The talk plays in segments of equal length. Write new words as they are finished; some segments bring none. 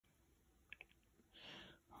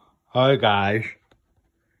Hi guys,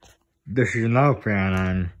 this is another fan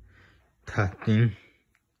I'm testing.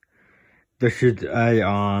 This is a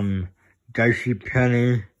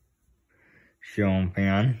JCPenney ceiling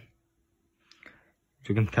fan. As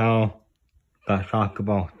you can tell, the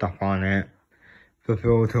shockable stuff on it.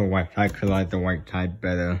 Fulfill to the white side because I like the white side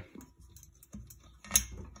better.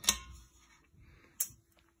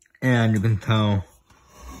 And you can tell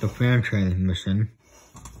the fan transmission.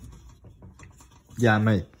 Yeah, I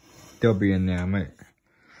might still be in there,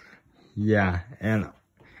 yeah, and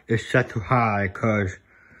it's set to high because,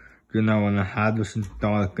 you know, when I have this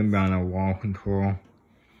installed, it's gonna be on a wall control.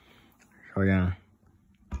 So yeah,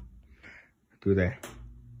 do that.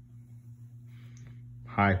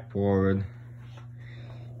 High forward.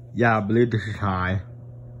 Yeah, I believe this is high.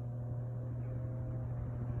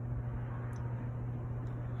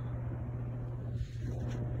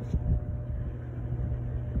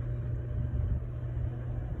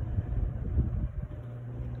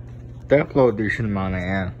 That flow a decent amount of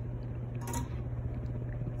air.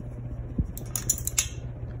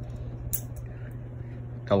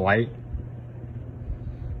 The light.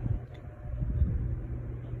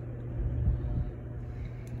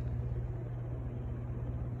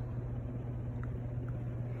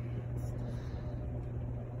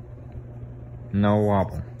 No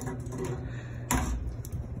wobble.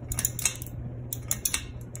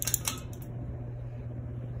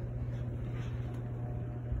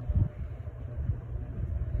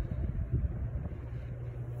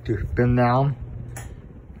 To spin down,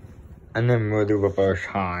 and then we'll do reverse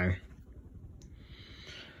high.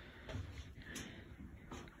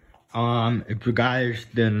 If you guys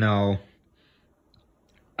didn't know,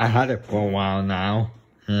 I had it for a while now,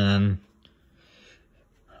 and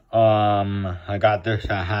I got this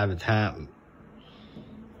at Habitat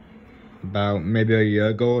about maybe a year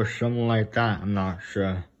ago or something like that. I'm not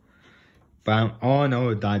sure, but all I know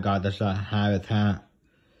is that I got this at Habitat.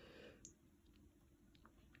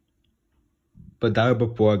 But that was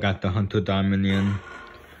before I got the Hunter Dominion,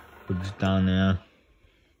 which is down there.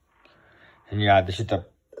 And yeah, this is the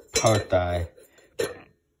part that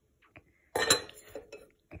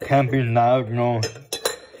can't be not original.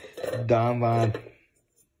 Down by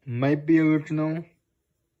might be original,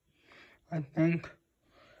 I think.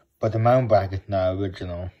 But the mount bracket's not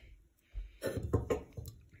original.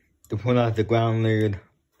 To put out the ground lead,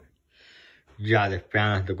 yeah, the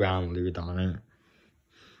fan has the ground lead on it.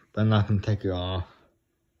 But I'm not gonna take it off.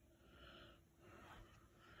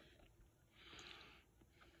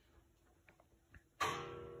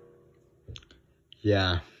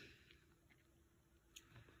 Yeah.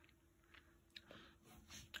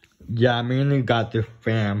 Yeah, I mainly got this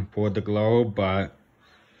fan for the globe, but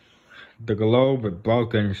the globe was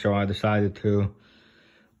broken, so I decided to.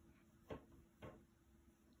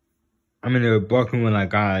 I mean, it was broken when I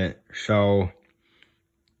got it, so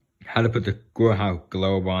I had to put the schoolhouse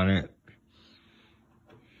globe on it.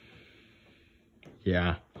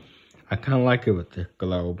 Yeah, I kind of like it with the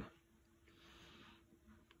globe.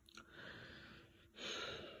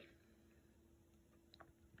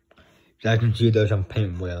 As you can see, there's some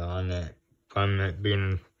paint wear on it from it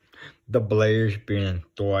being the blaze being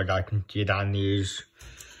stored. I can see that needs.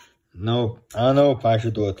 No, I don't know if I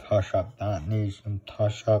should do a touch up. That needs some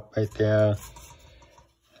touch up right there.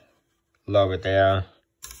 Lower there.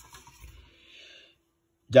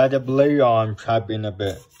 Yeah, the blaze arms have been a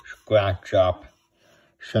bit scratched up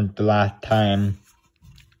since the last time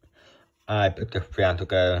I put the fan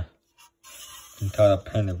together. You can tell the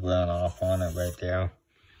paint is wearing off on it right there.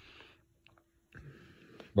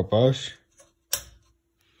 Reverse.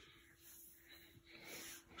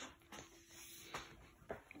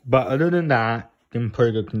 But other than that, in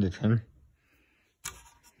pretty good condition.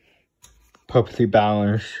 Perfectly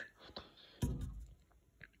balanced.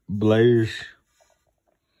 Blaze.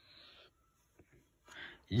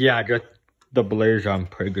 Yeah, just the blaze are in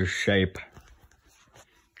pretty good shape.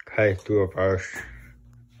 Okay, do reverse.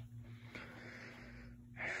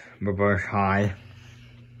 Reverse high.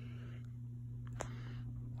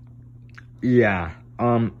 Yeah,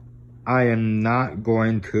 I am not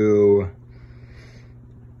going to.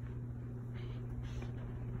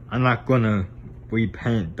 I'm not gonna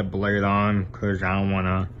repaint the blade on because I don't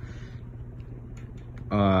wanna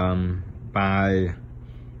buy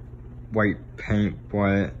white paint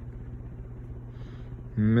for it.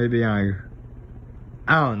 Maybe I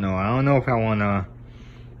don't know. I don't know if I wanna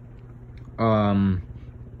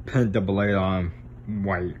paint the blade on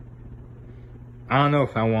white. I don't know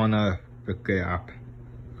if I wanna pick it up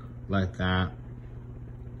like that.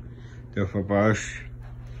 Do reverse.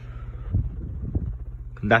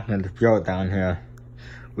 Definitely feel it down here.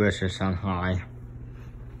 Switch this on high.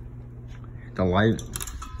 The light.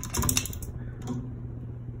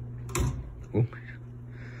 Oops.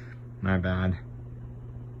 My bad.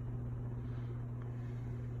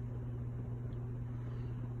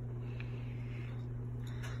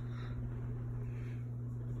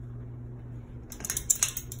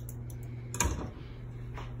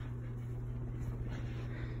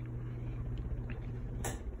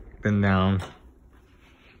 Spin down.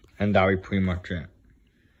 And that would be pretty much it.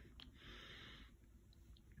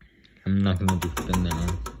 I'm not gonna do spin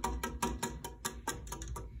down.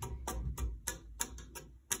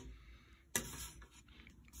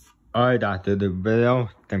 Alright, that's the video.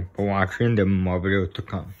 Thanks for watching. There are more videos to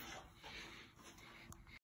come.